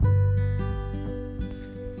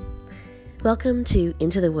Welcome to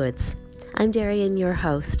Into the Woods. I'm Darian, your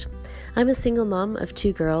host. I'm a single mom of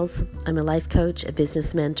 2 girls. I'm a life coach, a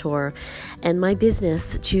business mentor, and my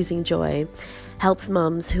business, Choosing Joy, helps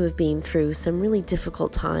moms who have been through some really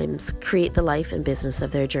difficult times create the life and business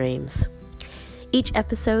of their dreams. Each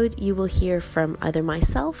episode, you will hear from either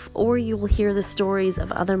myself or you will hear the stories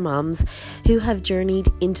of other moms who have journeyed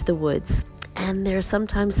into the woods. And they're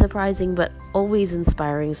sometimes surprising but always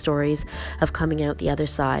inspiring stories of coming out the other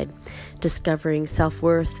side, discovering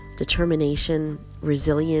self-worth, determination,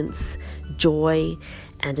 resilience, joy,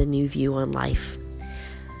 and a new view on life.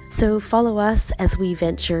 So follow us as we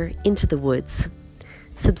venture into the woods.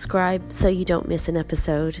 Subscribe so you don't miss an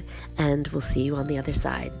episode, and we'll see you on the other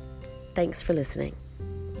side. Thanks for listening.